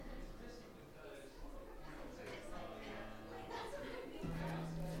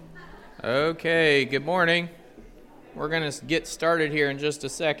Okay, good morning. We're going to get started here in just a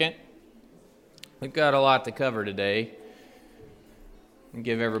second. We've got a lot to cover today. I'll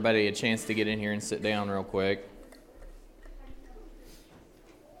give everybody a chance to get in here and sit down real quick.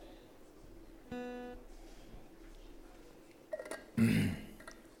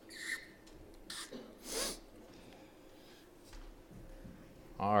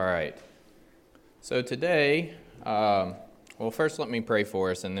 All right. So today, first let me pray for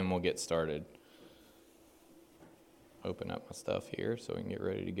us and then we'll get started. Open up my stuff here so we can get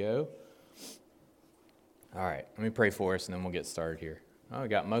ready to go. All right, let me pray for us and then we'll get started here. Oh, we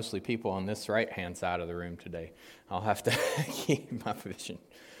got mostly people on this right-hand side of the room today. I'll have to keep my vision.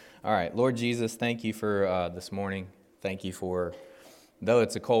 All right, Lord Jesus, thank you for this morning. Thank you for, though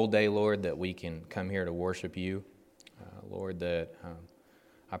it's a cold day, Lord, that we can come here to worship you. Lord, that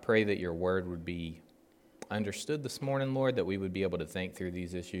I pray that your word would be understood this morning, Lord, that we would be able to think through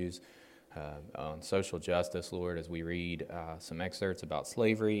these issues on social justice, Lord, as we read some excerpts about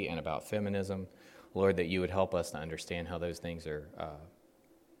slavery and about feminism. Lord, that you would help us to understand how those things are,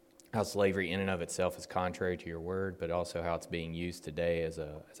 how slavery in and of itself is contrary to your word, but also how it's being used today as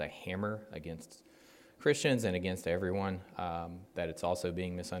a hammer against Christians and against everyone, that it's also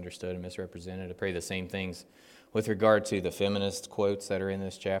being misunderstood and misrepresented. I pray the same things with regard to the feminist quotes that are in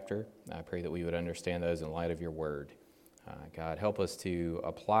this chapter. I pray that we would understand those in light of your word. God, help us to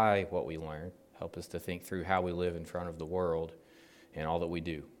apply what we learn. Help us to think through how we live in front of the world and all that we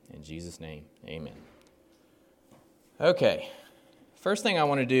do. In Jesus' name, amen. Okay, first thing I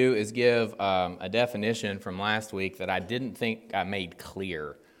want to do is give a definition from last week that I didn't think I made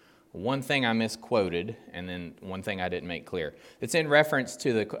clear. One thing I misquoted, and then one thing I didn't make clear. It's in reference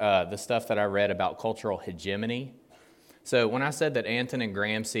to the stuff that I read about cultural hegemony. So when I said that Anton and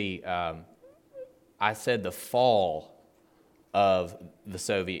Gramsci, I said the fall of the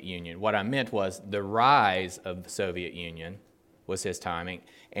Soviet Union. What I meant was the rise of the Soviet Union was his timing,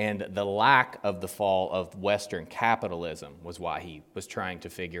 and the lack of the fall of Western capitalism was why he was trying to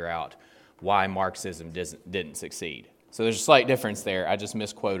figure out why Marxism didn't succeed. So there's a slight difference there. I just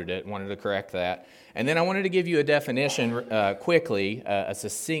misquoted it, wanted to correct that. And then I wanted to give you a definition quickly, a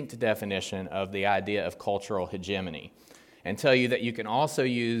succinct definition of the idea of cultural hegemony, and tell you that you can also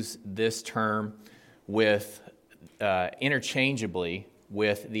use this term with interchangeably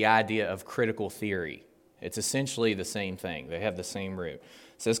with the idea of critical theory. It's essentially the same thing. They have the same root. It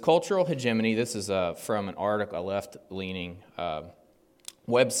says cultural hegemony. This is from an article, a left-leaning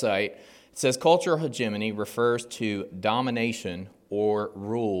website. It says cultural hegemony refers to domination or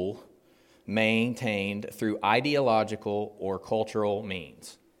rule maintained through ideological or cultural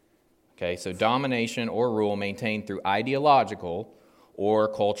means. Okay, so domination or rule maintained through ideological or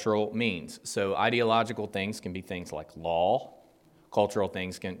cultural means. So ideological things can be things like law. Cultural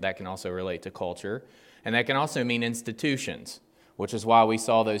things that can also relate to culture. And that can also mean institutions, which is why we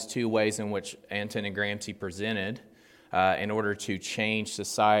saw those two ways in which Anton and Gramsci presented in order to change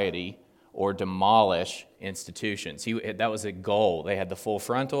society or demolish institutions. That was a goal. They had the full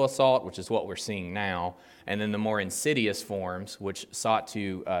frontal assault, which is what we're seeing now, and then the more insidious forms, which sought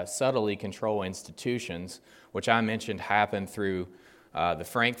to subtly control institutions, which I mentioned happened through the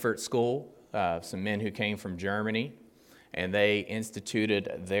Frankfurt School, some men who came from Germany, and they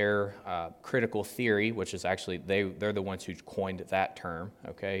instituted their critical theory, which is actually, they're the ones who coined that term,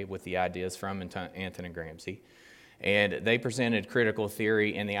 okay, with the ideas from Anton and Gramsci. And they presented critical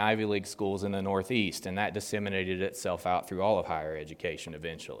theory in the Ivy League schools in the Northeast, and that disseminated itself out through all of higher education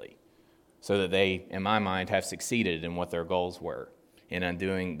eventually, so that they, in my mind, have succeeded in what their goals were in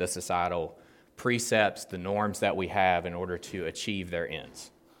undoing the societal precepts, the norms that we have in order to achieve their ends.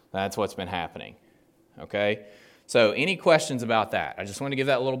 That's what's been happening, okay? So any questions about that? I just want to give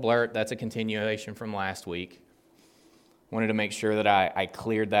that little blurt. That's a continuation from last week. Wanted to make sure that I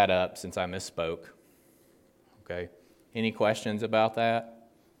cleared that up since I misspoke. Okay. Any questions about that?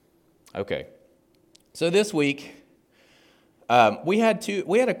 Okay. So this week, we had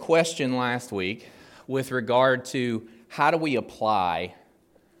a question last week with regard to how do we apply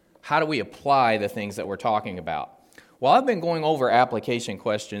the things that we're talking about. Well, I've been going over application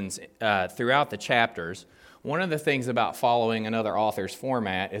questions throughout the chapters. One of the things about following another author's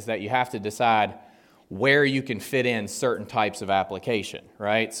format is that you have to decide where you can fit in certain types of application,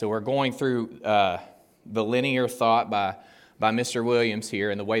 right? So we're going through the linear thought by Mr. Williams here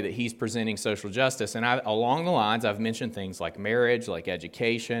and the way that he's presenting social justice. And along the lines, I've mentioned things like marriage, like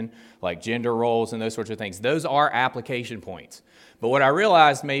education, like gender roles, and those sorts of things. Those are application points. But what I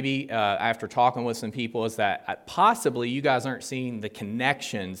realized maybe after talking with some people is that possibly you guys aren't seeing the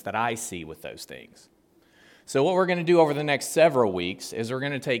connections that I see with those things. So what we're going to do over the next several weeks is we're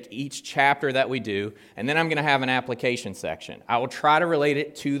going to take each chapter that we do, and then I'm going to have an application section. I will try to relate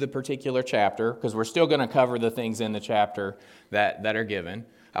it to the particular chapter, because we're still going to cover the things in the chapter that are given.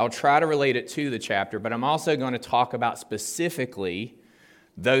 I'll try to relate it to the chapter, but I'm also going to talk about specifically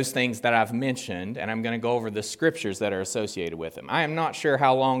those things that I've mentioned, and I'm going to go over the scriptures that are associated with them. I am not sure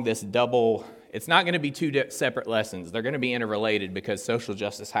how long this it's not going to be two separate lessons. They're going to be interrelated because social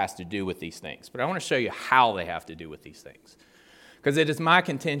justice has to do with these things. But I want to show you how they have to do with these things. Because it is my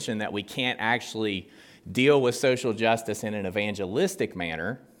contention that we can't actually deal with social justice in an evangelistic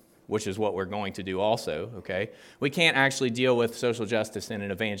manner, which is what we're going to do also, okay? We can't actually deal with social justice in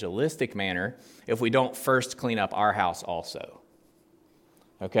an evangelistic manner if we don't first clean up our house also.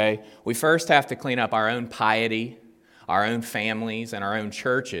 Okay? We first have to clean up our own piety, our own families, and our own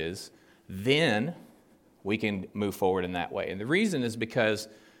churches. Then we can move forward in that way. And the reason is because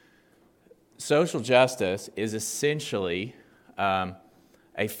social justice is essentially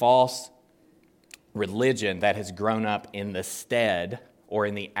a false religion that has grown up in the stead or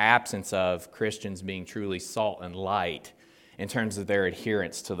in the absence of Christians being truly salt and light in terms of their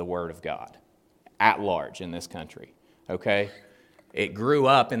adherence to the Word of God at large in this country. Okay? It grew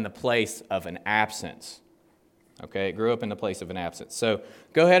up in the place of an absence. Okay, it grew up in the place of an absence. So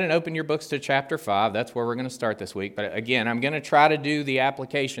go ahead and open your books to chapter 5. That's where we're going to start this week. But again, I'm going to try to do the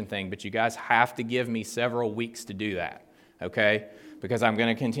application thing, but you guys have to give me several weeks to do that. Okay? Because I'm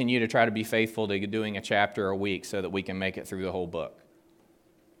going to continue to try to be faithful to doing a chapter a week so that we can make it through the whole book.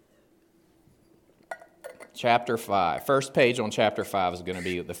 Chapter 5. First page on chapter 5 is going to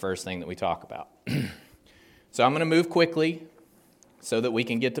be the first thing that we talk about. So I'm going to move quickly so that we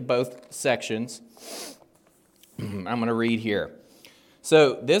can get to both sections. I'm going to read here.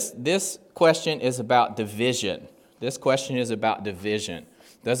 So this question is about division. This question is about division.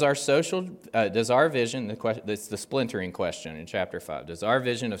 Does our vision, it's the splintering question in chapter 5, does our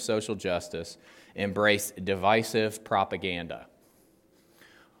vision of social justice embrace divisive propaganda?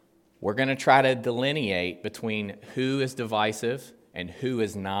 We're going to try to delineate between who is divisive and who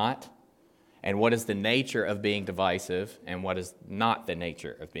is not, and what is the nature of being divisive and what is not the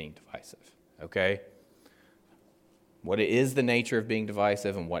nature of being divisive. Okay? What is the nature of being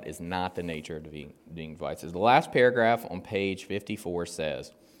divisive and what is not the nature of being divisive. The last paragraph on page 54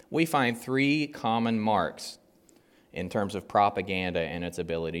 says, we find 3 common marks in terms of propaganda and its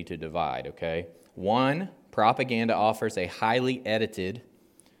ability to divide, okay? 1, propaganda offers a highly edited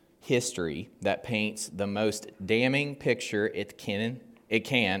history that paints the most damning picture it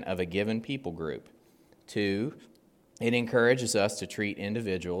can of a given people group. 2, it encourages us to treat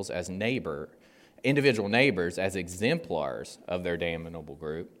individual neighbors as exemplars of their damnable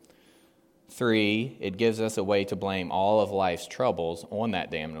group. 3, it gives us a way to blame all of life's troubles on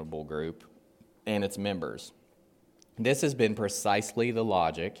that damnable group and its members. This has been precisely the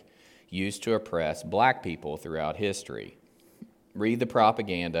logic used to oppress black people throughout history. Read the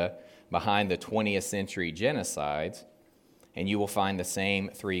propaganda behind the 20th century genocides, and you will find the same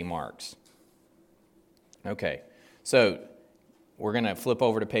 3 marks. Okay, so we're going to flip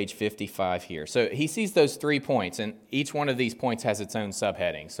over to page 55 here. So he sees those 3 points, and each one of these points has its own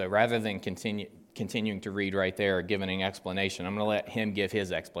subheading. So rather than continuing to read right there or giving an explanation, I'm going to let him give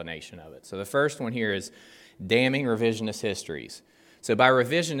his explanation of it. So the first one here is damning revisionist histories. So by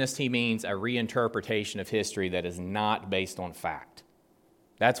revisionist, he means a reinterpretation of history that is not based on fact.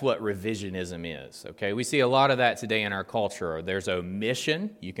 That's what revisionism is, okay? We see a lot of that today in our culture. There's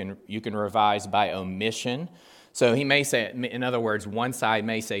omission. You can revise by omission. So he may say, in other words, one side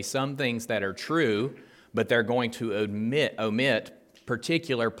may say some things that are true, but they're going to omit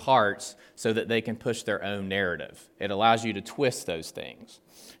particular parts so that they can push their own narrative. It allows you to twist those things.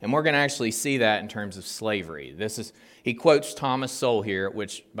 And we're going to actually see that in terms of slavery. He quotes Thomas Sowell here,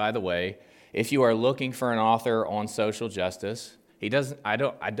 which, by the way, if you are looking for an author on social justice, I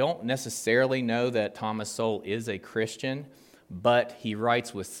don't necessarily know that Thomas Sowell is a Christian, but he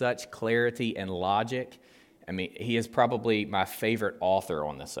writes with such clarity and logic. I mean, he is probably my favorite author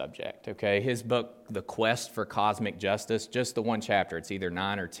on the subject, okay? His book, The Quest for Cosmic Justice, just the one chapter, it's either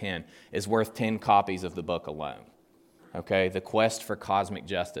 9 or 10, is worth 10 copies of the book alone, okay? The Quest for Cosmic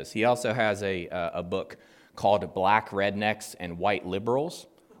Justice. He also has a book called Black Rednecks and White Liberals,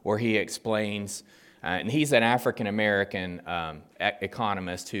 where he explains, and he's an African-American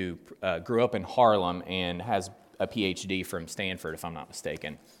economist who grew up in Harlem and has a PhD from Stanford, if I'm not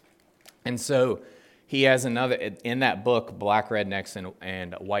mistaken. And so he has in that book, Black Rednecks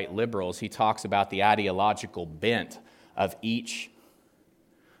and White Liberals, he talks about the ideological bent of each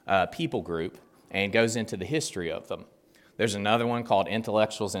people group and goes into the history of them. There's another one called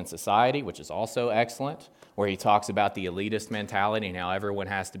Intellectuals in Society, which is also excellent, where he talks about the elitist mentality and how everyone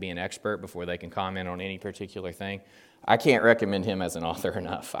has to be an expert before they can comment on any particular thing. I can't recommend him as an author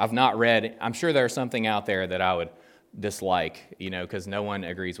enough. I've not read, I'm sure there's something out there that I would dislike, because no one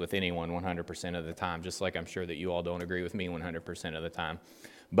agrees with anyone 100% of the time, just like I'm sure that you all don't agree with me 100% of the time.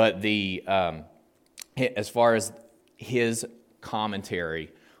 But as far as his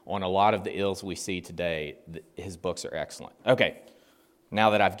commentary on a lot of the ills we see today, his books are excellent. Okay,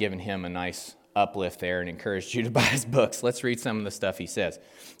 now that I've given him a nice uplift there and encouraged you to buy his books, let's read some of the stuff he says.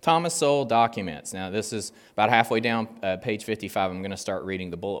 Thomas Sowell documents. Now, this is about halfway down page 55. I'm going to start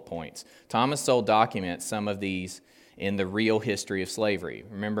reading the bullet points. Thomas Sowell documents some of these in The Real History of Slavery.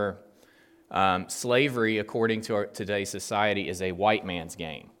 Remember, slavery, according to today's society, is a white man's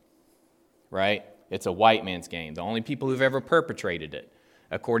game, right? It's a white man's game. The only people who've ever perpetrated it,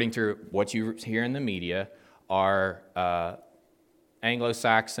 according to what you hear in the media, are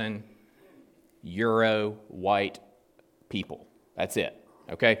Anglo-Saxon, Euro, white people. That's it.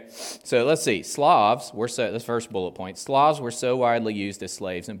 Okay? So let's see. This first bullet point. Slavs were so widely used as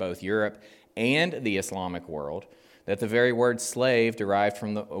slaves in both Europe and the Islamic world that the very word slave derived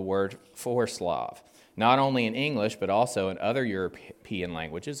from the word for Slav, not only in English but also in other European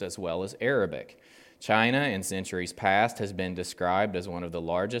languages as well as Arabic. China, in centuries past, has been described as one of the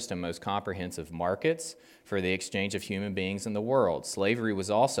largest and most comprehensive markets for the exchange of human beings in the world. Slavery was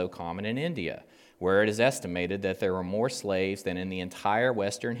also common in India, where it is estimated that there were more slaves than in the entire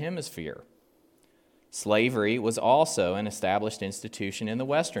Western Hemisphere. Slavery was also an established institution in the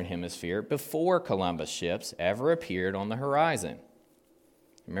Western Hemisphere before Columbus ships ever appeared on the horizon.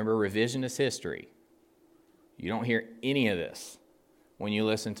 Remember revisionist history. You don't hear any of this when you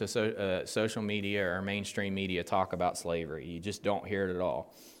listen to social media or mainstream media talk about slavery. You just don't hear it at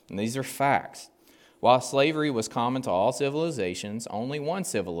all. And these are facts. While slavery was common to all civilizations, only one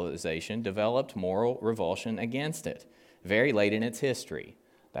civilization developed moral revulsion against it very late in its history.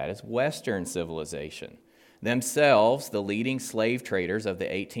 That is Western civilization. Themselves, the leading slave traders of the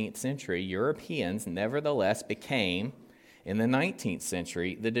 18th century, Europeans nevertheless became, in the 19th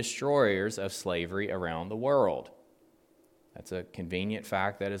century, the destroyers of slavery around the world. That's a convenient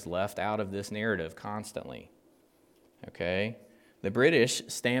fact that is left out of this narrative constantly. Okay? The British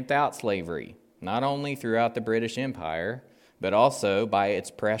stamped out slavery, not only throughout the British Empire, but also by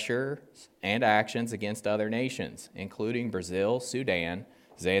its pressures and actions against other nations, including Brazil, Sudan,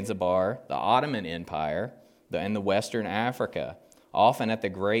 Zanzibar, the Ottoman Empire, and the Western Africa, often at the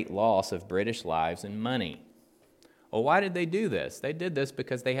great loss of British lives and money. Well, why did they do this? They did this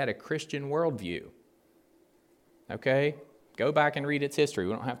because they had a Christian worldview. Okay? Go back and read its history.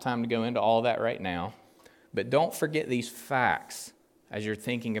 We don't have time to go into all that right now. But don't forget these facts as you're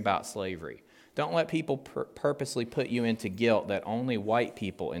thinking about slavery. Don't let people purposely put you into guilt that only white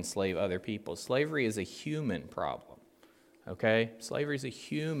people enslave other people. Slavery is a human problem. Okay? Slavery is a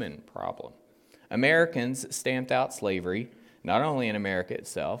human problem. Americans stamped out slavery, not only in America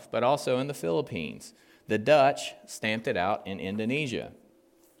itself, but also in the Philippines. The Dutch stamped it out in Indonesia.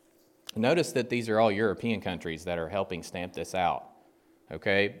 Notice that these are all European countries that are helping stamp this out,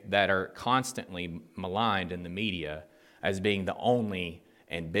 okay, that are constantly maligned in the media as being the only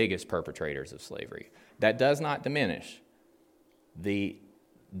and biggest perpetrators of slavery. That does not diminish the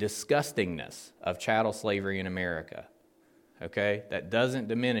disgustingness of chattel slavery in America, okay? That doesn't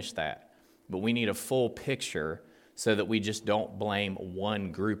diminish that. But we need a full picture so that we just don't blame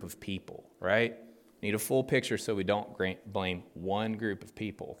one group of people, right? Need a full picture so we don't blame one group of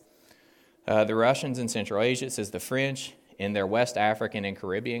people. The Russians in Central Asia, it says the French in their West African and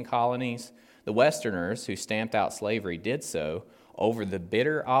Caribbean colonies. The Westerners who stamped out slavery did so over the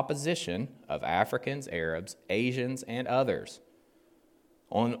bitter opposition of Africans, Arabs, Asians, and others.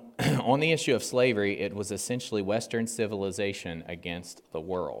 On the issue of slavery, it was essentially Western civilization against the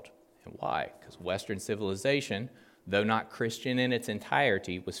world. And why? Because Western civilization, though not Christian in its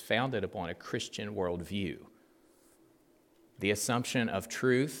entirety, was founded upon a Christian worldview. The assumption of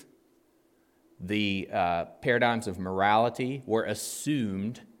truth, the paradigms of morality were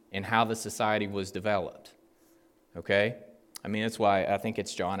assumed in how the society was developed. Okay? I mean, that's why I think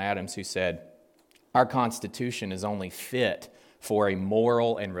it's John Adams who said, our Constitution is only fit for a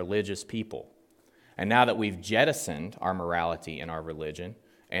moral and religious people. And now that we've jettisoned our morality and our religion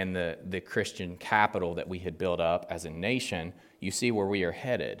and the Christian capital that we had built up as a nation, you see where we are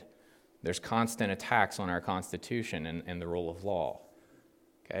headed. There's constant attacks on our Constitution and the rule of law.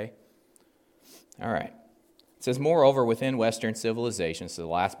 Okay? All right. It says, moreover, within Western civilization, so the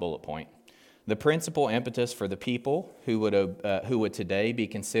last bullet point, the principal impetus for the people who would today be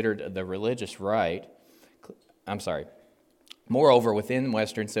considered the religious right, Moreover, within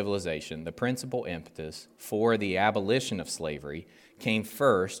Western civilization, the principal impetus for the abolition of slavery came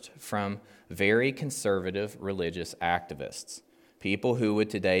first from very conservative religious activists, people who would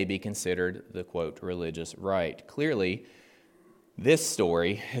today be considered the, quote, religious right. Clearly, this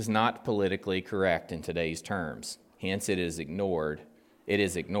story is not politically correct in today's terms. Hence, it is ignored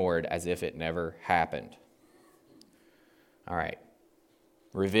as if it never happened. All right.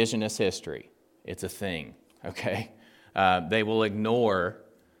 Revisionist history. It's a thing, okay? They will ignore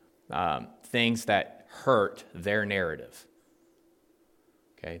things that hurt their narrative.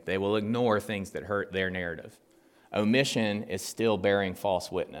 Okay? They will ignore things that hurt their narrative. Omission is still bearing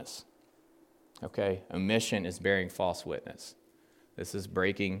false witness. Okay? Omission is bearing false witness. This is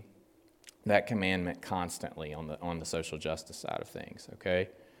breaking that commandment constantly on the social justice side of things. Okay?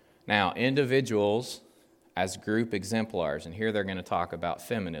 Now, individuals as group exemplars, and here they're going to talk about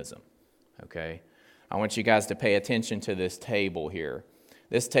feminism. Okay? I want you guys to pay attention to this table here.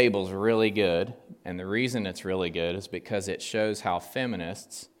 This table is really good, and the reason it's really good is because it shows how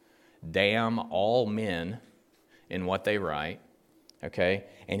feminists damn all men in what they write, okay?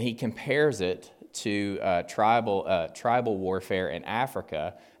 And he compares it to tribal warfare in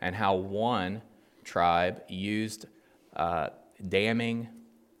Africa and how one tribe used damning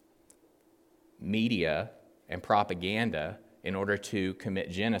media and propaganda in order to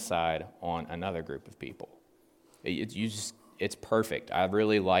commit genocide on another group of people. It's perfect. I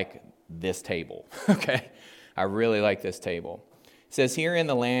really like this table, okay? I really like this table. It says here in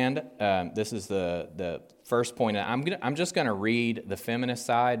the land, this is the first point. I'm just going to read the feminist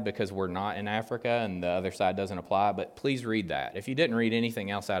side because we're not in Africa and the other side doesn't apply, but please read that. If you didn't read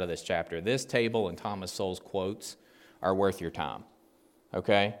anything else out of this chapter, this table and Thomas Sowell's quotes are worth your time,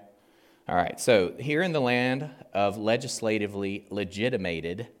 okay? All right, so here in the land of legislatively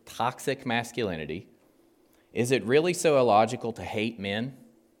legitimated toxic masculinity, is it really so illogical to hate men?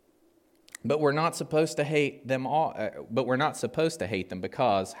 But we're not supposed to hate them all. But we're not supposed to hate them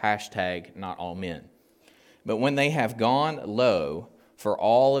because #not all men. But when they have gone low for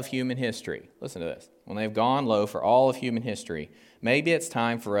all of human history, listen to this. When they've gone low for all of human history, maybe it's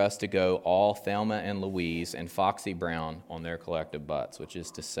time for us to go all Thelma and Louise and Foxy Brown on their collective butts, which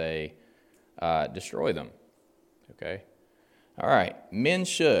is to say, destroy them. Okay? All right. Men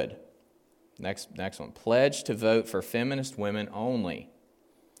should, next one, pledge to vote for feminist women only.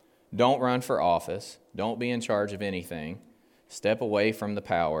 Don't run for office. Don't be in charge of anything. Step away from the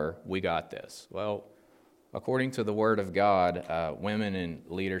power. We got this. Well, according to the Word of God, women in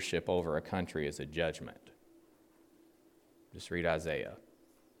leadership over a country is a judgment. Just read Isaiah.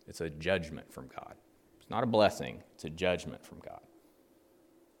 It's a judgment from God. It's not a blessing. It's a judgment from God.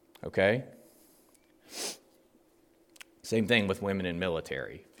 Okay? Same thing with women in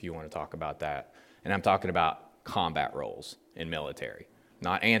military, if you want to talk about that. And I'm talking about combat roles in military.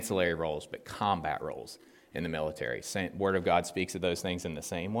 Not ancillary roles, but combat roles in the military. Word of God speaks of those things in the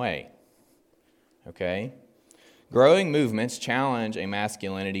same way. Okay? Growing movements challenge a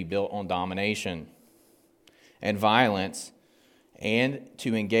masculinity built on domination and violence, and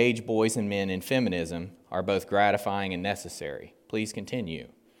to engage boys and men in feminism are both gratifying and necessary. Please continue.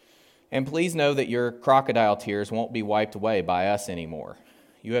 And please know that your crocodile tears won't be wiped away by us anymore.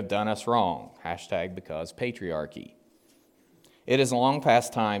 You have done us wrong. #because patriarchy. It is long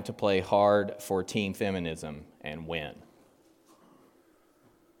past time to play hard for team feminism and win.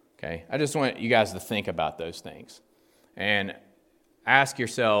 Okay? I just want you guys to think about those things and ask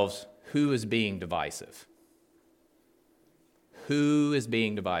yourselves, who is being divisive? Who is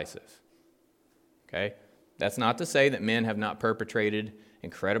being divisive? Okay? That's not to say that men have not perpetrated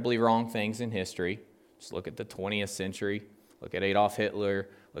incredibly wrong things in history. Just look at the 20th century. Look at Adolf Hitler.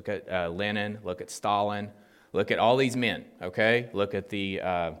 Look at Lenin. Look at Stalin. Look at all these men, okay? Look at the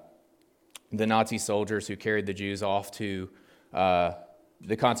Nazi soldiers who carried the Jews off to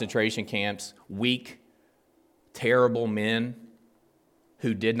the concentration camps. Weak, terrible men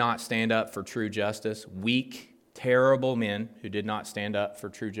who did not stand up for true justice. Weak, terrible men who did not stand up for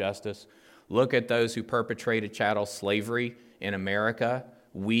true justice. Look at those who perpetrated chattel slavery in America.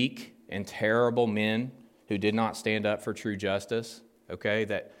 Weak and terrible men who did not stand up for true justice, okay,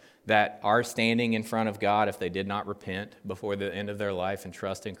 that are standing in front of God if they did not repent before the end of their life and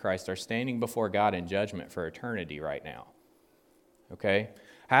trust in Christ, are standing before God in judgment for eternity right now, okay?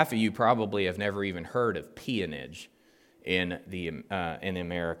 Half of you probably have never even heard of peonage in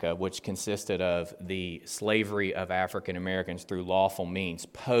America, which consisted of the slavery of African Americans through lawful means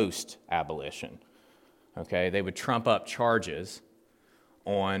post-abolition, okay? They would trump up charges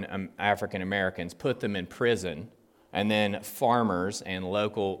on African Americans, put them in prison, and then farmers and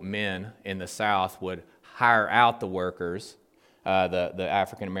local men in the South would hire out the workers the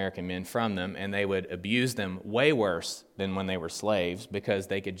African American men from them, and they would abuse them way worse than when they were slaves because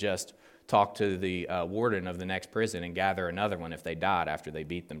they could just talk to the warden of the next prison and gather another one if they died after they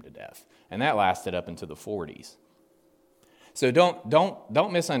beat them to death. And that lasted up into the 40s. So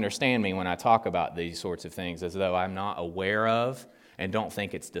don't misunderstand me when I talk about these sorts of things as though I'm not aware of and don't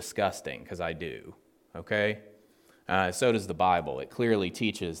think it's disgusting, because I do, okay? So does the Bible. It clearly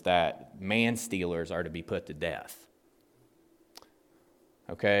teaches that man-stealers are to be put to death,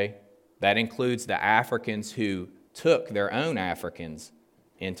 okay? That includes the Africans who took their own Africans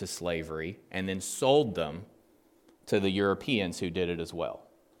into slavery and then sold them to the Europeans who did it as well,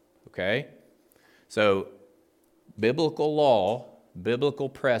 okay? So biblical law, biblical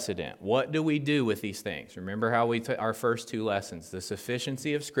precedent. What do we do with these things? Remember how we took our first two lessons, the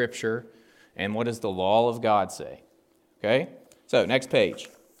sufficiency of Scripture and what does the law of God say? Okay? So, next page.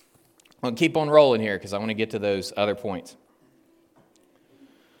 I'll keep on rolling here because I want to get to those other points.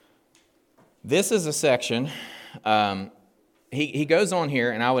 This is a section. He goes on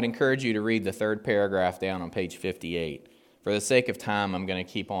here, and I would encourage you to read the third paragraph down on page 58. For the sake of time, I'm going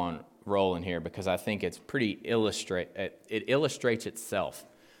to keep on rolling here because I think it's pretty it illustrates itself.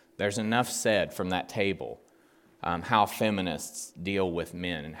 There's enough said from that table how feminists deal with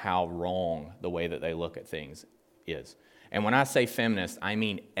men and how wrong the way that they look at things is. And when I say feminist, I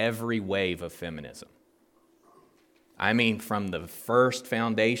mean every wave of feminism. I mean from the first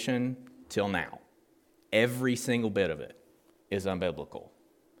foundation till now. Every single bit of it is unbiblical.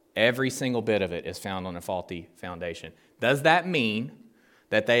 Every single bit of it is found on a faulty foundation. Does that mean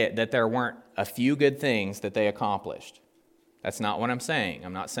that there weren't a few good things that they accomplished? That's not what I'm saying.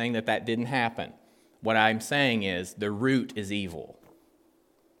 I'm not saying that didn't happen. What I'm saying is the root is evil.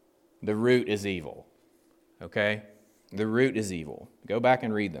 The root is evil. Okay? The root is evil. Go back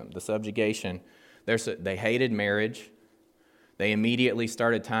and read them. The subjugation, they hated marriage. They immediately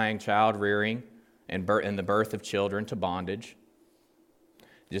started tying child rearing and the birth of children to bondage.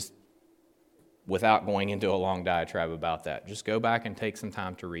 Just without going into a long diatribe about that. Just go back and take some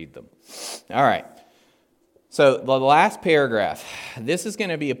time to read them. All right. So the last paragraph, this is going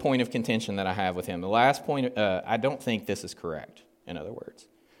to be a point of contention that I have with him. The last point, I don't think this is correct, in other words.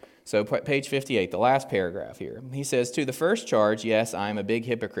 So page 58, the last paragraph here. He says, to the first charge, yes, I am a big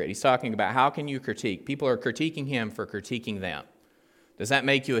hypocrite. He's talking about how can you critique? People are critiquing him for critiquing them. Does that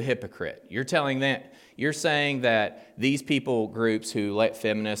make you a hypocrite? You're saying that these people groups who let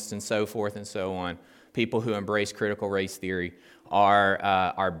feminists and so forth and so on, people who embrace critical race theory,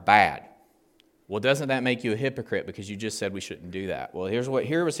 are bad. Well, doesn't that make you a hypocrite because you just said we shouldn't do that? Well,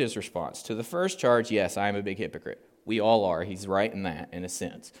 here was his response. To the first charge, yes, I am a big hypocrite. We all are. He's right in that, in a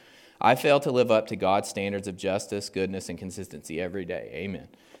sense. I fail to live up to God's standards of justice, goodness, and consistency every day. Amen.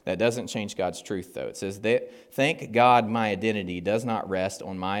 That doesn't change God's truth, though. It says, thank God my identity does not rest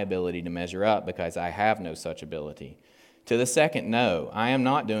on my ability to measure up because I have no such ability. To the second, no, I am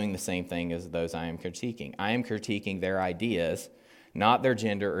not doing the same thing as those I am critiquing. I am critiquing their ideas, not their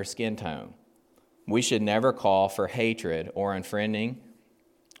gender or skin tone. We should never call for hatred or unfriending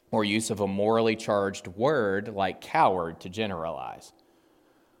or use of a morally charged word like coward to generalize.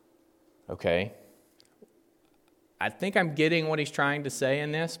 Okay? I think I'm getting what he's trying to say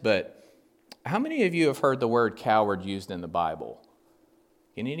in this, but how many of you have heard the word coward used in the Bible?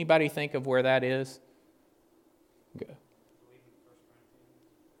 Can anybody think of where that is? Go.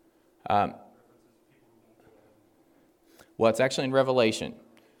 Well, it's actually in Revelation.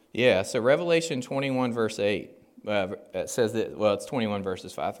 Yeah, so Revelation 21, verse 8, it says that, well, it's 21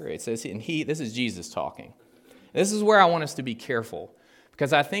 verses 5 through 8. It says, and this is Jesus talking. This is where I want us to be careful,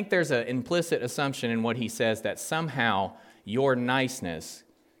 because I think there's an implicit assumption in what he says that somehow your niceness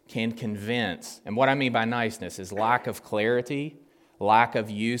can convince, and what I mean by niceness is lack of clarity, lack of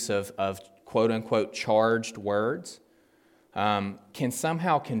use of quote-unquote charged words, can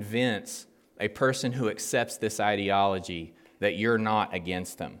somehow convince a person who accepts this ideology that you're not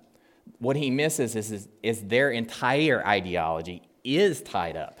against them. What he misses is their entire ideology is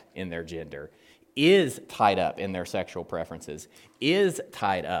tied up in their gender, is tied up in their sexual preferences, is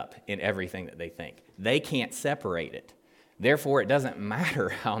tied up in everything that they think. They can't separate it. Therefore, it doesn't matter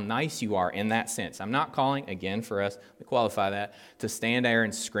how nice you are in that sense. I'm not calling, again, for us to qualify that, to stand there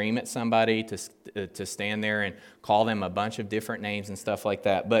and scream at somebody, to stand there and call them a bunch of different names and stuff like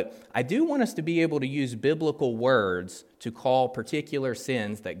that. But I do want us to be able to use biblical words to call particular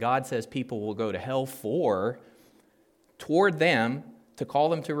sins that God says people will go to hell for, toward them, to call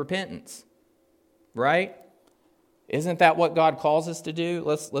them to repentance. Right? Isn't that what God calls us to do?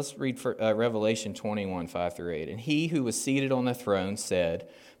 Let's read for, Revelation 21, 5-8. And he who was seated on the throne said,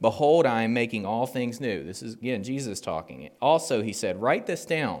 "Behold, I am making all things new." This is, again, Jesus talking. Also, he said, "Write this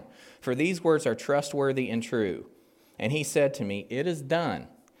down, for these words are trustworthy and true." And he said to me, "It is done.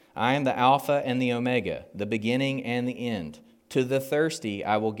 I am the Alpha and the Omega, the beginning and the end. To the thirsty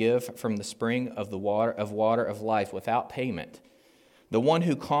I will give from the spring of the water of life without payment. The one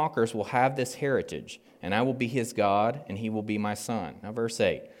who conquers will have this heritage, and I will be his God, and he will be my son." Now, verse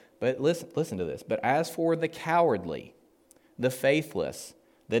 8. But listen to this. "But as for the cowardly, the faithless,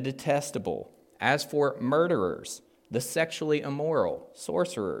 the detestable, as for murderers, the sexually immoral,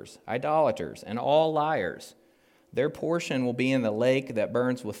 sorcerers, idolaters, and all liars, their portion will be in the lake that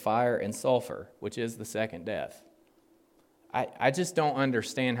burns with fire and sulfur, which is the second death." I just don't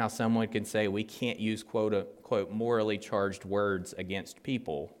understand how someone can say we can't use quote morally charged words against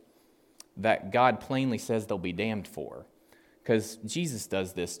people that God plainly says they'll be damned for. Because Jesus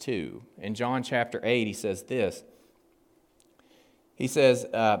does this too. In John chapter 8, he says this. He says,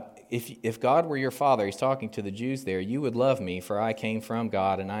 if God were your Father, he's talking to the Jews there, "you would love me, for I came from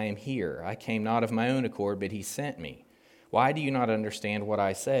God, and I am here. I came not of my own accord, but he sent me. Why do you not understand what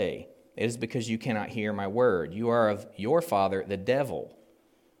I say? It is because you cannot hear my word. You are of your father, the devil,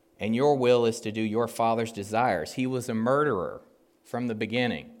 and your will is to do your father's desires." He was a murderer from the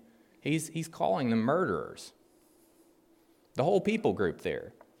beginning. He's calling them murderers. The whole people group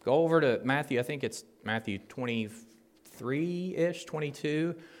there. Go over to Matthew, I think it's Matthew 23-ish,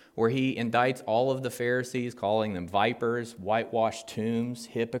 22, where he indicts all of the Pharisees, calling them vipers, whitewashed tombs,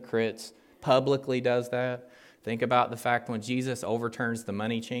 hypocrites, publicly does that. Think about the fact when Jesus overturns the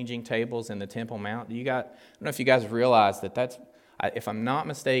money-changing tables in the Temple Mount. I don't know if you guys realize that's, if I'm not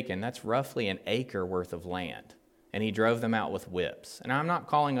mistaken, that's roughly an acre worth of land. And he drove them out with whips. And I'm not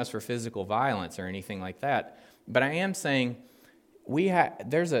calling us for physical violence or anything like that, but I am saying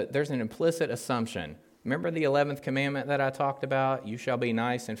there's an implicit assumption. Remember the 11th commandment that I talked about? You shall be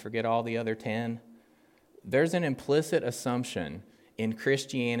nice and forget all the other 10. There's an implicit assumption in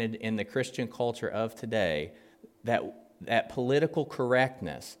Christianity, in the Christian culture of today, that political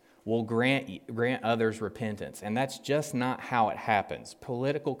correctness will grant others repentance. And that's just not how it happens.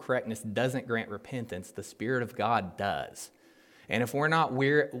 Political correctness doesn't grant repentance. The Spirit of God does. And if we're not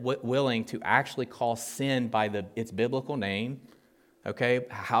willing to actually call sin by its biblical name, okay,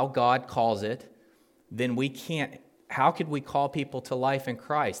 how God calls it, then we can't. How could we call people to life in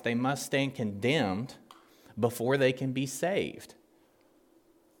Christ? They must stand condemned before they can be saved.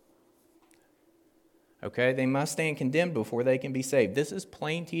 Okay, they must stand condemned before they can be saved. This is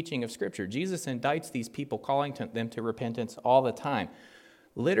plain teaching of Scripture. Jesus indicts these people, calling them to repentance all the time.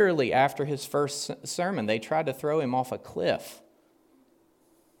 Literally, after his first sermon, they tried to throw him off a cliff.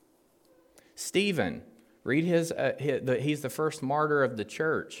 Stephen, read he's the first martyr of the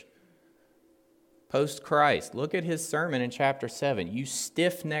church. Post-Christ, look at his sermon in chapter 7. "You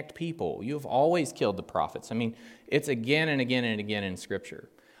stiff-necked people, you have always killed the prophets." I mean, it's again and again and again in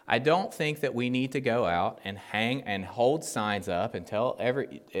Scripture. I don't think that we need to go out and hang and hold signs up and tell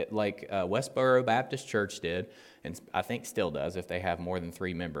like Westboro Baptist Church did, and I think still does if they have more than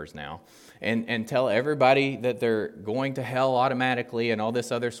 3 members now, and tell everybody that they're going to hell automatically and all this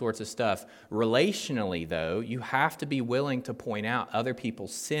other sorts of stuff. Relationally, though, you have to be willing to point out other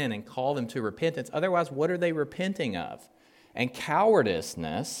people's sin and call them to repentance. Otherwise, what are they repenting of? And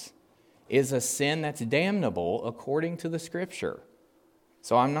cowardiceness is a sin that's damnable according to the Scripture.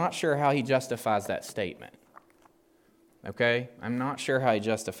 So I'm not sure how he justifies that statement. Okay? I'm not sure how he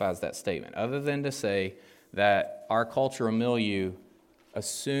justifies that statement, other than to say that our cultural milieu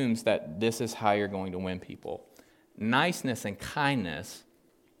assumes that this is how you're going to win people. Niceness and kindness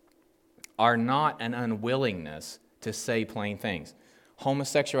are not an unwillingness to say plain things.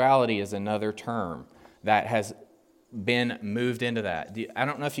 Homosexuality is another term that has been moved into that. I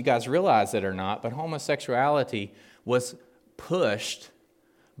don't know if you guys realize it or not, but homosexuality was pushed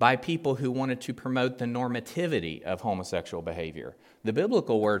by people who wanted to promote the normativity of homosexual behavior. The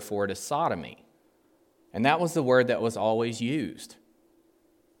biblical word for it is sodomy. And that was the word that was always used.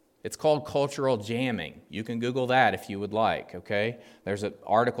 It's called cultural jamming. You can Google that if you would like, okay? There's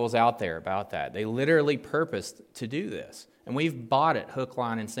articles out there about that. They literally purposed to do this. And we've bought it hook,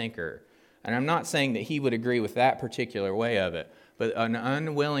 line, and sinker. And I'm not saying that he would agree with that particular way of it, but an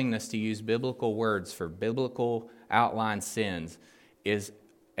unwillingness to use biblical words for biblical outlined sins is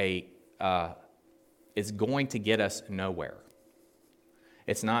going to get us nowhere.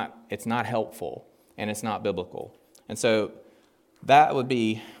 It's not helpful, and it's not biblical. And so that would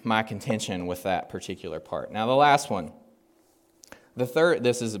be my contention with that particular part. Now the last one. The third,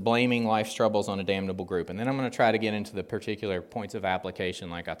 this is blaming life's troubles on a damnable group. And then I'm going to try to get into the particular points of application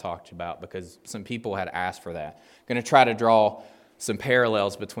like I talked about, because some people had asked for that. I'm going to try to draw some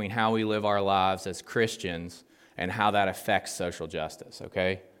parallels between how we live our lives as Christians and how that affects social justice,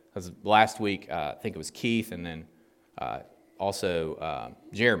 okay? Because last week, I think it was Keith and then also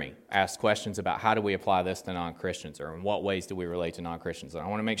Jeremy asked questions about how do we apply this to non-Christians, or in what ways do we relate to non-Christians. And I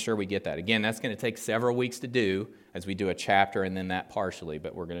want to make sure we get that. Again, that's going to take several weeks to do as we do a chapter and then that partially,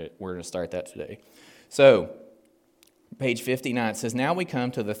 but we're going to start that today. So, page 59 says, now we come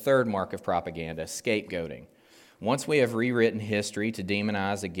to the third mark of propaganda, scapegoating. Once we have rewritten history to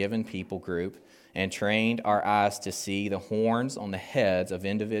demonize a given people group and trained our eyes to see the horns on the heads of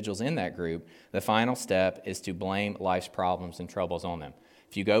individuals in that group, the final step is to blame life's problems and troubles on them.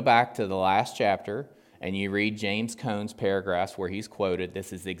 If you go back to the last chapter and you read James Cone's paragraphs where he's quoted,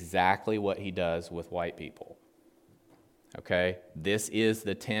 this is exactly what he does with white people. Okay? These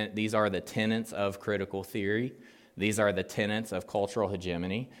are the tenets of critical theory. These are the tenets of cultural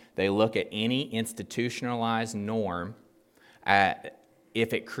hegemony. They look at any institutionalized norm,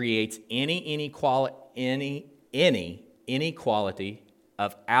 if it creates any inequality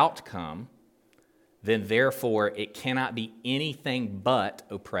of outcome, then therefore it cannot be anything but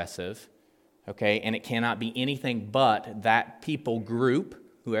oppressive, okay? And it cannot be anything but that people group,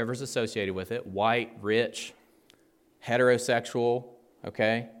 whoever's associated with it, white, rich, heterosexual,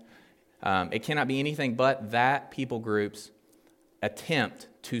 okay? It cannot be anything but that people group's attempt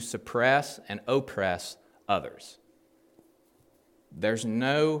to suppress and oppress others. There's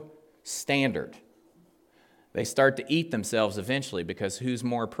no standard. They start to eat themselves eventually, because who's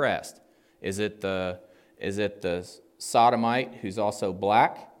more oppressed? Is it the sodomite who's also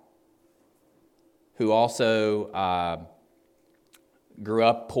black, who also grew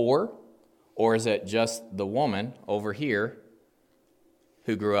up poor, or is it just the woman over here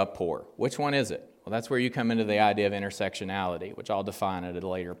who grew up poor? Which one is it? Well, that's where you come into the idea of intersectionality, which I'll define at a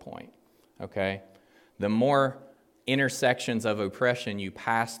later point. Okay? The more intersections of oppression you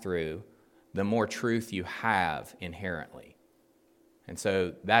pass through, the more truth you have inherently. And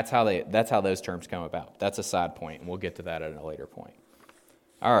so that's how those terms come about. That's a side point, and we'll get to that at a later point.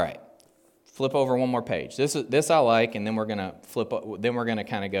 All right. Flip over one more page. This I like, and then we're going to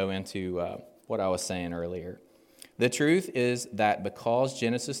kind of go into what I was saying earlier. The truth is that because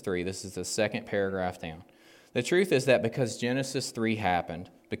Genesis 3, this is the second paragraph down. The truth is that because Genesis 3 happened,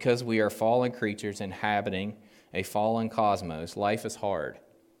 because we are fallen creatures inhabiting a fallen cosmos, life is hard.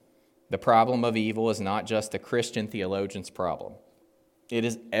 The problem of evil is not just a Christian theologian's problem. It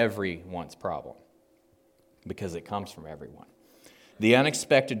is everyone's problem, because it comes from everyone. The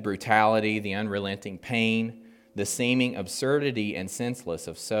unexpected brutality, the unrelenting pain, the seeming absurdity and senseless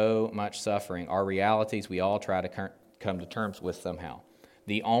of so much suffering are realities we all try to come to terms with somehow.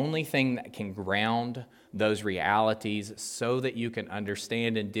 The only thing that can ground those realities so that you can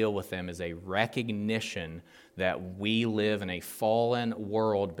understand and deal with them is a recognition that we live in a fallen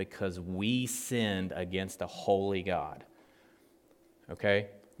world because we sinned against a holy God. Okay?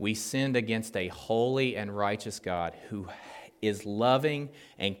 We sinned against a holy and righteous God who is loving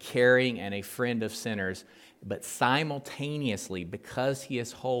and caring and a friend of sinners, but simultaneously, because he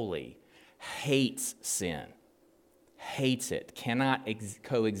is holy, hates sin, hates it, cannot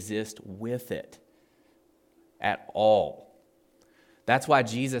coexist with it at all. That's why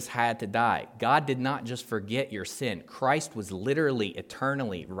Jesus had to die. God did not just forget your sin. Christ was literally,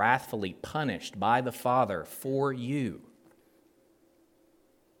 eternally, wrathfully punished by the Father for you.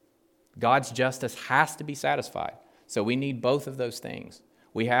 God's justice has to be satisfied. So we need both of those things.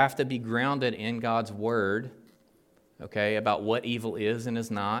 We have to be grounded in God's word, okay, about what evil is and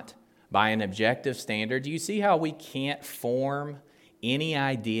is not, by an objective standard. Do you see how we can't form any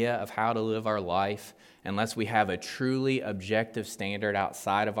idea of how to live our life unless we have a truly objective standard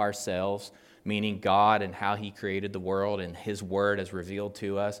outside of ourselves, meaning God and how he created the world and his word as revealed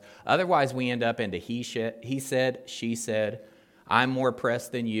to us? Otherwise, we end up into he said, she said, I'm more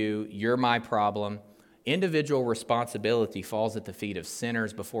oppressed than you, you're my problem. Individual responsibility falls at the feet of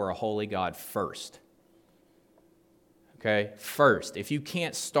sinners before a holy God first. Okay? First. If you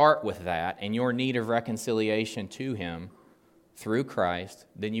can't start with that and your need of reconciliation to him through Christ,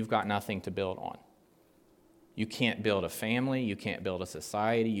 then you've got nothing to build on. You can't build a family, you can't build a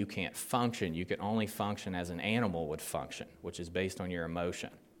society, you can't function. You can only function as an animal would function, which is based on your emotion.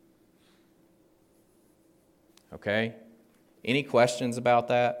 Okay? Any questions about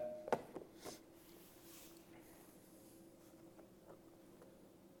that?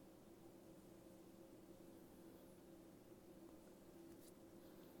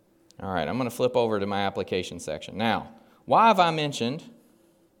 All right, I'm going to flip over to my application section. Now, Why have I mentioned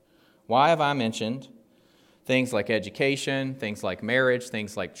things like education, things like marriage,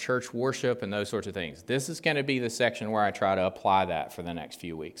 things like church worship, and those sorts of things? This is going to be the section where I try to apply that for the next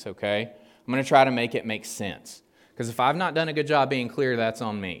few weeks, okay? I'm going to try to make it make sense. Because if I've not done a good job being clear, that's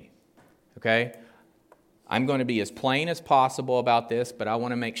on me, okay? I'm going to be as plain as possible about this, but I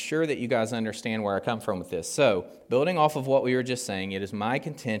want to make sure that you guys understand where I come from with this. So, building off of what we were just saying, it is my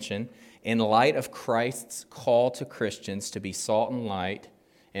contention, in light of Christ's call to Christians to be salt and light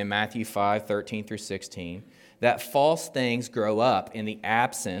in Matthew 5:13 through 16, that false things grow up in the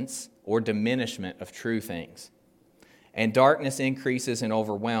absence or diminishment of true things. And darkness increases and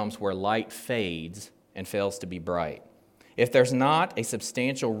overwhelms where light fades and fails to be bright. If there's not a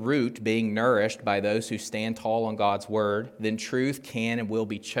substantial root being nourished by those who stand tall on God's word, then truth can and will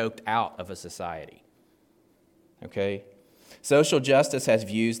be choked out of a society. Okay? Social justice has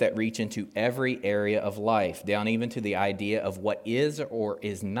views that reach into every area of life, down even to the idea of what is or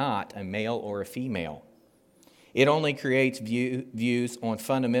is not a male or a female. It only creates views on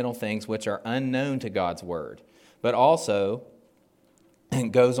fundamental things which are unknown to God's word, but also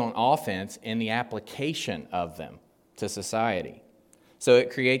goes on offense in the application of them to society. So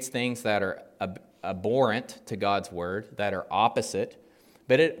it creates things that are abhorrent to God's word, that are opposite,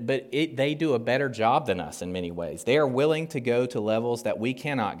 but they do a better job than us in many ways. They are willing to go to levels that we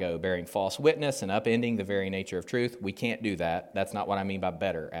cannot go, bearing false witness and upending the very nature of truth. We can't do that. That's not what I mean by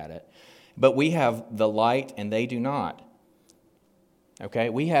better at it. But we have the light and they do not. Okay?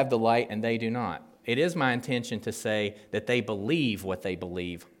 We have the light and they do not. It is my intention to say that they believe what they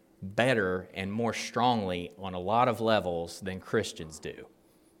believe better and more strongly on a lot of levels than Christians do.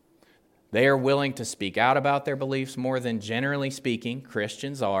 They are willing to speak out about their beliefs more than, generally speaking,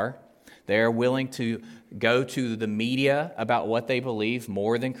 Christians are. They are willing to go to the media about what they believe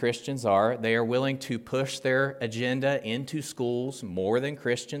more than Christians are. They are willing to push their agenda into schools more than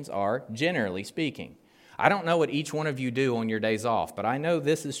Christians are, generally speaking. I don't know what each one of you do on your days off, but I know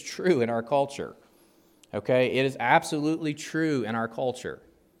this is true in our culture. Okay? It is absolutely true in our culture.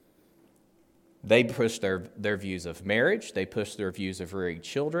 They push their views of marriage. They push their views of rearing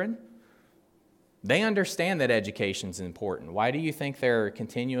children. They understand that education is important. Why do you think there are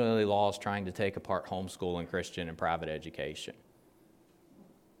continually laws trying to take apart homeschooling, Christian, and private education?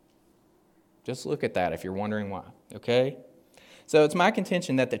 Just look at that if you're wondering why, okay? So it's my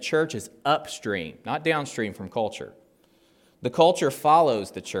contention that the church is upstream, not downstream from culture. The culture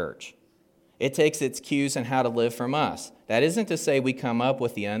follows the church. It takes its cues on how to live from us. That isn't to say we come up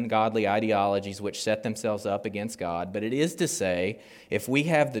with the ungodly ideologies which set themselves up against God, but it is to say if we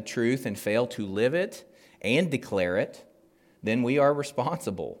have the truth and fail to live it and declare it, then we are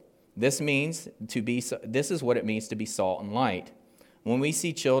responsible. This is what it means to be salt and light. When we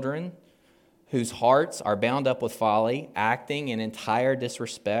see children whose hearts are bound up with folly, acting in entire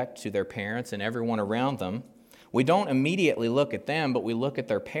disrespect to their parents and everyone around them, we don't immediately look at them, but we look at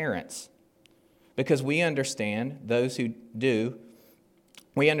their parents. Because we understand, those who do,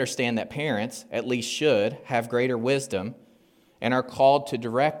 we understand that parents, at least should, have greater wisdom and are called to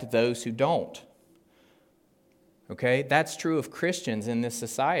direct those who don't. Okay? That's true of Christians in this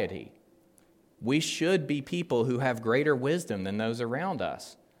society. We should be people who have greater wisdom than those around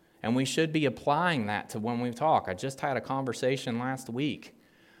us. And we should be applying that to when we talk. I just had a conversation last week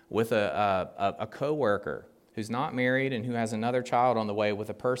with a coworker who's not married and who has another child on the way with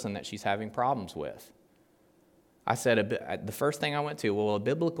a person that she's having problems with. I said, the first thing I went to, well, a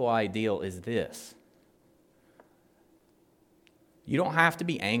biblical ideal is this. You don't have to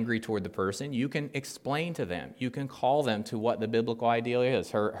be angry toward the person. You can explain to them. You can call them to what the biblical ideal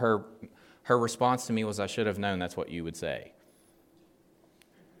is. Her response to me was, I should have known that's what you would say.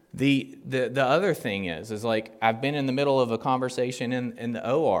 The other thing is like I've been in the middle of a conversation in the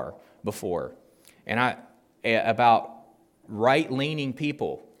OR before, and about right-leaning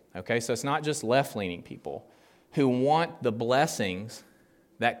people, okay? So it's not just left-leaning people who want the blessings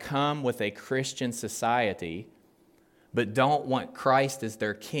that come with a Christian society but don't want Christ as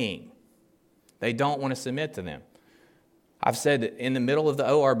their king. They don't want to submit to them. I've said that in the middle of the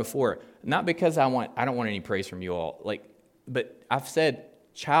OR before, not because I don't want any praise from you all, but I've said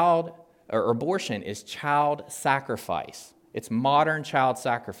abortion is child sacrifice. It's modern child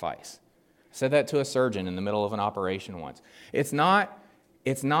sacrifice. I said that to a surgeon in the middle of an operation once. It's not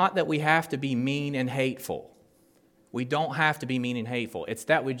that we have to be mean and hateful. We don't have to be mean and hateful. It's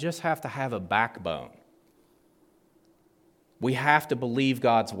that we just have to have a backbone. We have to believe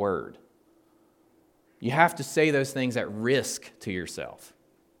God's word. You have to say those things at risk to yourself.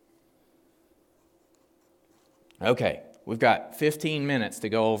 Okay, we've got 15 minutes to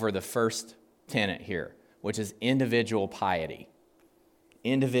go over the first tenet here. which is individual piety.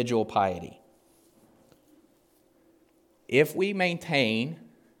 Individual piety. If we maintain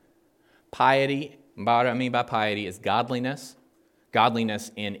piety, what I mean by piety is godliness,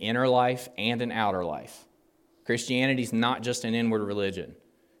 godliness in inner life and in outer life. Christianity is not just an inward religion.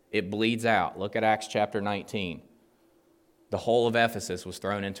 It bleeds out. Look at Acts chapter 19. The whole of Ephesus was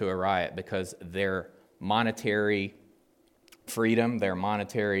thrown into a riot because their monetary freedom, their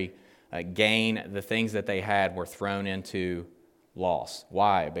monetary gain, the things that they had were thrown into loss.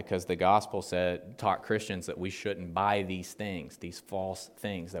 Why? Because the gospel taught Christians that we shouldn't buy these things, these false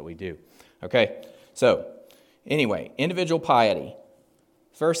things that we do. Okay, so anyway, individual piety.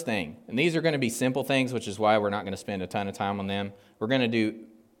 First thing, and these are going to be simple things, which is why we're not going to spend a ton of time on them. We're going to do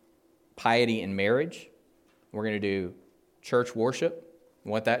piety in marriage. We're going to do church worship,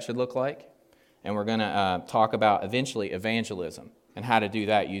 what that should look like. And we're going to talk about eventually evangelism and how to do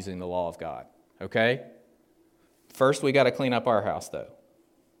that using the law of God. Okay? First, we got to clean up our house, though.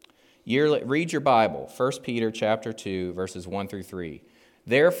 Read your Bible, 1 Peter chapter 2, verses 1 through 3.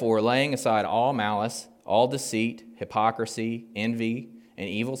 Therefore, laying aside all malice, all deceit, hypocrisy, envy, and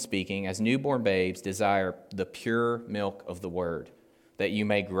evil speaking, as newborn babes desire the pure milk of the word, that you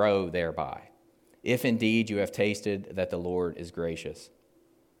may grow thereby, if indeed you have tasted that the Lord is gracious.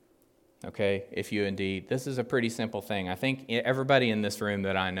 Okay, if you indeed, this is a pretty simple thing. I think everybody in this room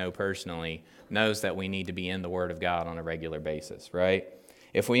that I know personally knows that we need to be in the Word of God on a regular basis, right?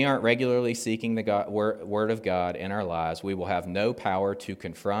 If we aren't regularly seeking the Word of God in our lives, we will have no power to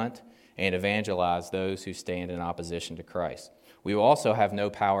confront and evangelize those who stand in opposition to Christ. We will also have no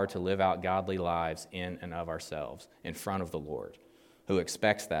power to live out godly lives in and of ourselves in front of the Lord, who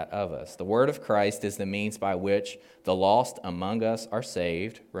expects that of us. The word of Christ is the means by which the lost among us are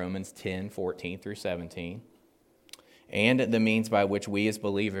saved, Romans 10:14 through 17, and the means by which we as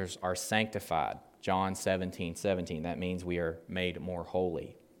believers are sanctified, John 17:17. That means we are made more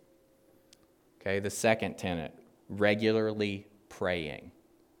holy. Okay, the second tenet, regularly praying.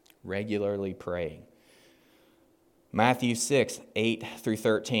 Regularly praying. Matthew 6:8 through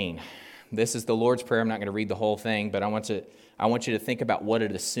 13. This is the Lord's Prayer. I'm not going to read the whole thing, but I want you to think about what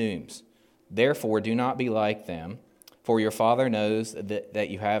it assumes. Therefore, do not be like them, for your Father knows that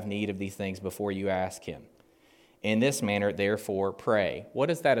you have need of these things before you ask Him. In this manner, therefore, pray. What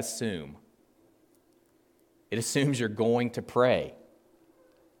does that assume? It assumes you're going to pray.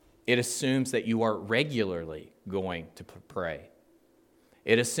 It assumes that you are regularly going to pray.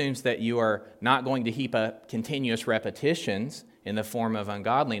 It assumes that you are not going to heap up continuous repetitions in the form of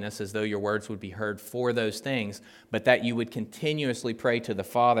ungodliness as though your words would be heard for those things, but that you would continuously pray to the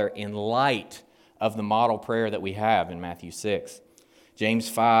Father in light of the model prayer that we have in Matthew 6. James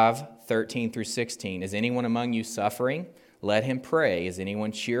 5:13 through 16. Is anyone among you suffering? Let him pray. Is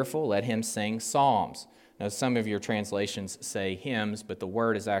anyone cheerful? Let him sing psalms. Now, some of your translations say hymns, but the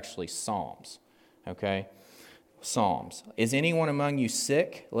word is actually psalms. Okay? Psalms. Is anyone among you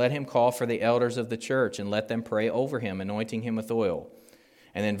sick? Let him call for the elders of the church and let them pray over him, anointing him with oil.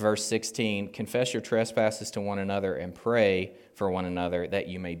 And then verse 16, confess your trespasses to one another and pray for one another that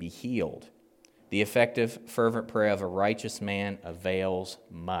you may be healed. The effective, fervent prayer of a righteous man avails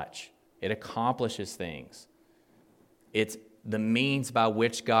much. It accomplishes things. It's the means by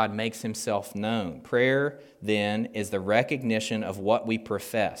which God makes himself known. Prayer, then, is the recognition of what we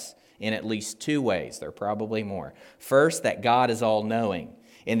profess in at least two ways. There are probably more. First, that God is all-knowing,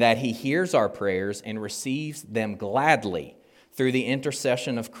 in that he hears our prayers and receives them gladly through the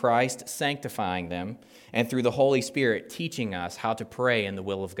intercession of Christ sanctifying them, and through the Holy Spirit teaching us how to pray in the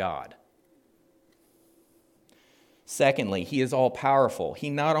will of God. Secondly, he is all-powerful. He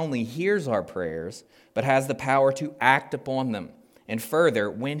not only hears our prayers, but has the power to act upon them. And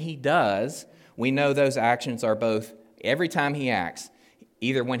further, when he does, we know those actions are both, every time he acts,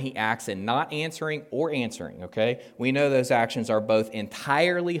 either when he acts in not answering or answering, okay? We know those actions are both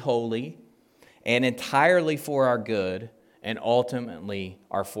entirely holy and entirely for our good and ultimately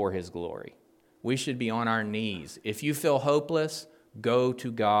are for his glory. We should be on our knees. If you feel hopeless, go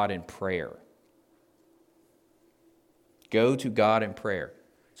to God in prayer. Go to God in prayer.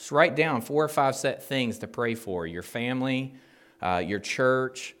 Just write down 4 or 5 set things to pray for. Your family, your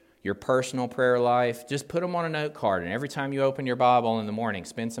church, your personal prayer life. Just put them on a note card, and every time you open your Bible in the morning,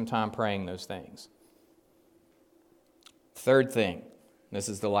 spend some time praying those things. Third thing, this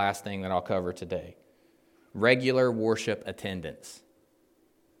is the last thing that I'll cover today. Regular worship attendance.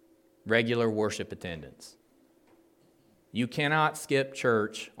 Regular worship attendance. You cannot skip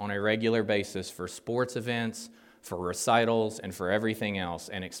church on a regular basis for sports events, for recitals, and for everything else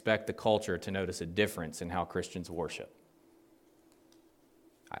and expect the culture to notice a difference in how Christians worship.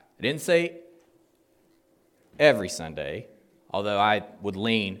 I didn't say every Sunday, although I would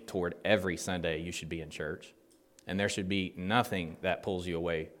lean toward every Sunday you should be in church. And there should be nothing that pulls you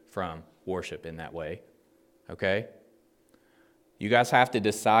away from worship in that way. Okay? You guys have to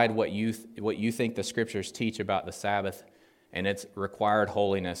decide what you think the Scriptures teach about the Sabbath and its required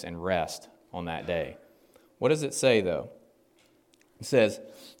holiness and rest on that day. What does it say, though? It says,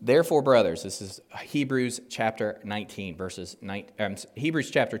 therefore, brothers, this is Hebrews chapter 19,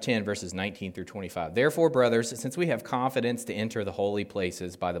 Hebrews chapter 10, verses 19 through 25. Therefore, brothers, since we have confidence to enter the holy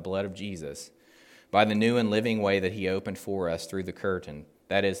places by the blood of Jesus, by the new and living way that he opened for us through the curtain,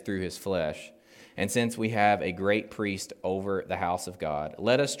 that is, through his flesh, and since we have a great priest over the house of God,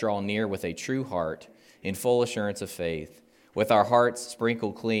 let us draw near with a true heart in full assurance of faith, with our hearts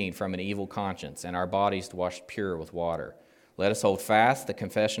sprinkled clean from an evil conscience and our bodies washed pure with water. Let us hold fast the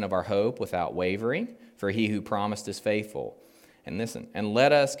confession of our hope without wavering, for he who promised is faithful. And listen, and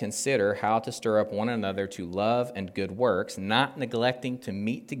let us consider how to stir up one another to love and good works, not neglecting to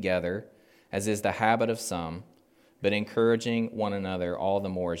meet together, as is the habit of some, but encouraging one another all the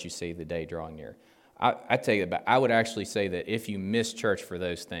more as you see the day drawing near. I tell you, I would actually say that if you miss church for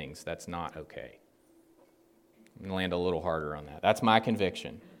those things, that's not okay. I'm going to land a little harder on that. That's my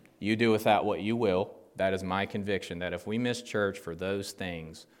conviction. You do with that what you will. That is my conviction, that if we miss church for those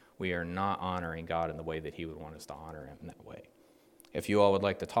things, we are not honoring God in the way that he would want us to honor him in that way. If you all would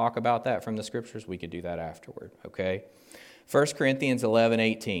like to talk about that from the Scriptures, we could do that afterward, okay? 1 Corinthians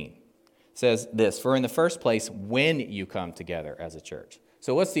 11:18 says this, for in the first place, when you come together as a church.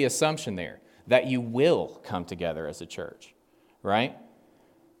 So what's the assumption there? That you will come together as a church, right?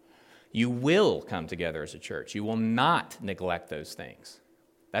 You will come together as a church. You will not neglect those things.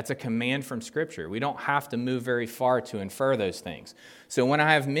 That's a command from Scripture. We don't have to move very far to infer those things. So when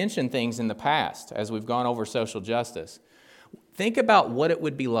I have mentioned things in the past, as we've gone over social justice, think about what it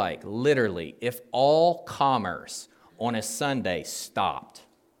would be like, literally, if all commerce on a Sunday stopped.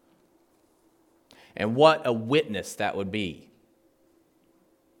 And what a witness that would be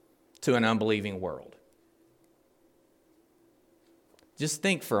to an unbelieving world. Just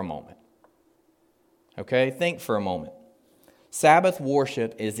think for a moment. Okay? Think for a moment. Sabbath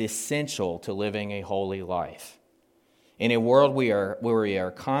worship is essential to living a holy life. In a world where we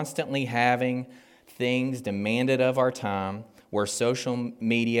are constantly having things demanded of our time, where social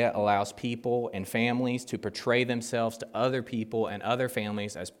media allows people and families to portray themselves to other people and other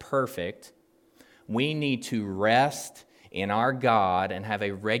families as perfect, we need to rest in our God and have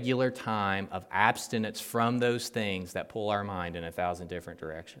a regular time of abstinence from those things that pull our mind in 1,000 different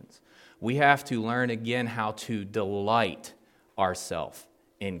directions. We have to learn again how to delight ourselves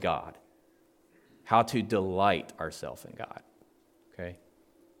in God. How to delight ourselves in God. Okay?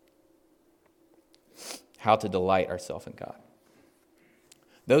 How to delight ourselves in God.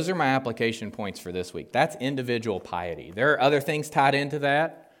 Those are my application points for this week. That's individual piety. There are other things tied into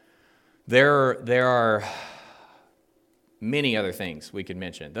that. There are many other things we could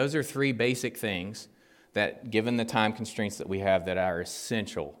mention. Those are three basic things that, given the time constraints that we have, that are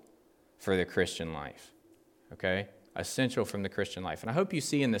essential for the Christian life. Okay? Essential from the Christian life. And I hope you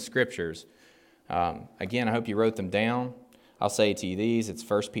see in the Scriptures, again, I hope you wrote them down. I'll say to you these. It's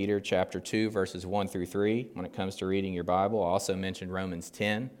 1 Peter chapter 2, verses 1 through 3 when it comes to reading your Bible. I also mentioned Romans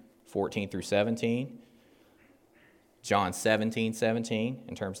 10, 14 through 17. John 17, 17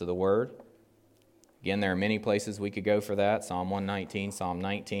 in terms of the Word. Again, there are many places we could go for that. Psalm 119, Psalm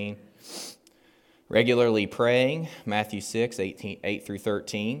 19. Regularly praying, Matthew 6, 8 through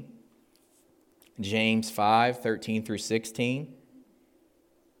 13. James 5, 13 through 16.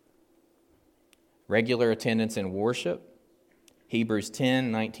 Regular attendance in worship. Hebrews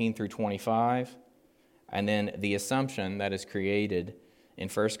 10, 19 through 25. And then the assumption that is created in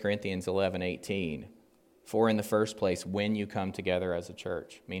 1 Corinthians 11, 18. For in the first place, when you come together as a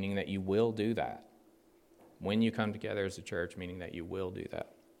church, meaning that you will do that. When you come together as a church, meaning that you will do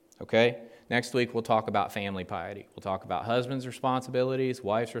that. Okay? Next week, we'll talk about family piety. We'll talk about husband's responsibilities,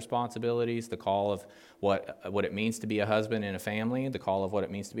 wife's responsibilities, the call of what it means to be a husband in a family, the call of what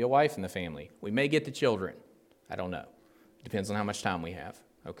it means to be a wife in the family. We may get to children. I don't know. It depends on how much time we have.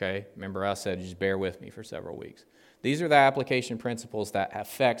 Okay? Remember I said just bear with me for several weeks. These are the application principles that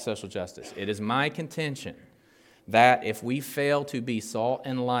affect social justice. It is my contention that if we fail to be salt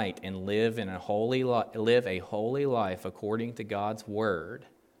and light and live a holy life according to God's word,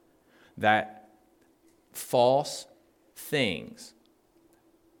 that false things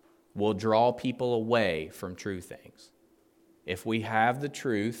will draw people away from true things. If we have the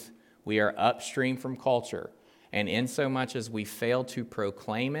truth, we are upstream from culture. And insomuch as we fail to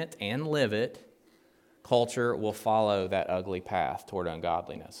proclaim it and live it, culture will follow that ugly path toward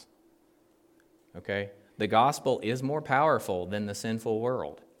ungodliness. Okay? The gospel is more powerful than the sinful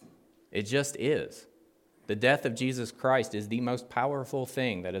world. It just is. The death of Jesus Christ is the most powerful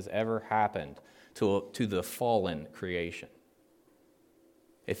thing that has ever happened to the fallen creation.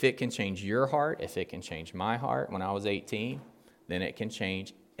 If it can change your heart, if it can change my heart when I was 18, then it can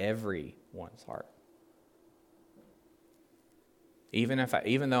change everyone's heart. Even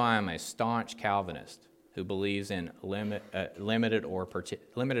though I am a staunch Calvinist who believes in limited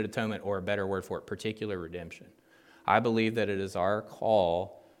atonement, or a better word for it, particular redemption, I believe that it is our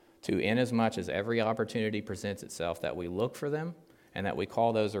call to, inasmuch as every opportunity presents itself, that we look for them and that we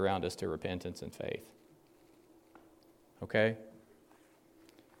call those around us to repentance and faith. Okay?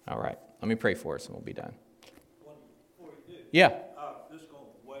 All right. Let me pray for us and we'll be done. Before you do, Yeah. this going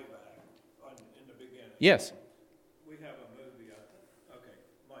way back in the beginning. Yes. We have a movie, okay,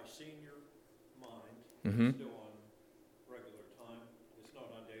 My Senior Mind, Mm-hmm. still on regular time. It's not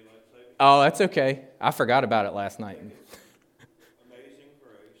on daylight saving. Oh, that's okay. I forgot about it last night. Amazing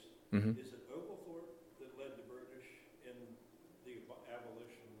Grace. Mm-hmm. Is it Oglethorpe that led the British in the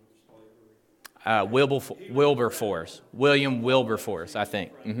abolition of slavery? Wilberforce. William Wilberforce, I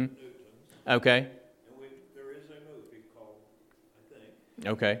think. Mm-hmm. Okay. And there is a movie called, I think,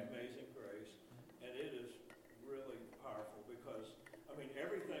 Okay. Amazing Grace, and it is really powerful because, I mean,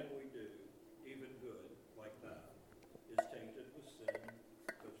 everything we do, even good, like that, is tainted with sin,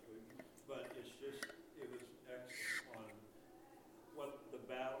 but it's just, it was excellent on what the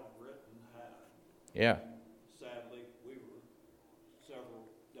battle Britain had. Yeah. Sadly, we were several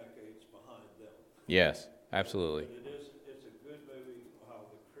decades behind them. Yes, absolutely. But it's a good movie how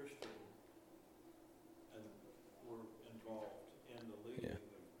the Christian were involved in the leading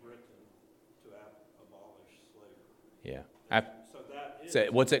of Britain to abolish slavery. Yeah. So that is So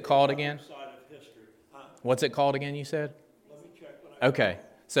what's it called again? the other side of history. What's it called again, you said? Let me check when I Okay.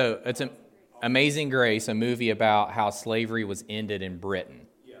 So it's Amazing Grace, a movie about how slavery was ended in Britain.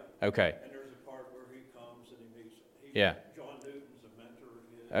 Yeah. Okay. And there's a part where he comes and he meets Yeah. John Newton's a mentor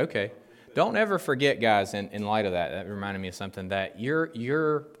of his. Okay. Don't ever forget, guys, in light of that reminded me of something, that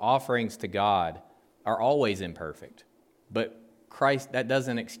your offerings to God are always imperfect. But Christ, that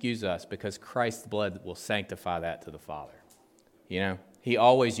doesn't excuse us, because Christ's blood will sanctify that to the Father. You know, He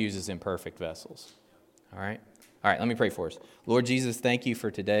always uses imperfect vessels. All right? All right, let me pray for us. Lord Jesus, thank you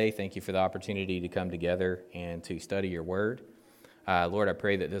for today. Thank you for the opportunity to come together and to study your word. Lord, I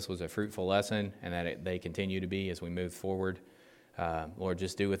pray that this was a fruitful lesson and that they continue to be as we move forward. Lord,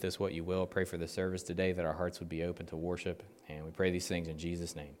 just do with us what you will. Pray for the service today, that our hearts would be open to worship. And we pray these things in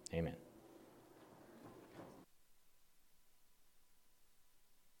Jesus' name. Amen.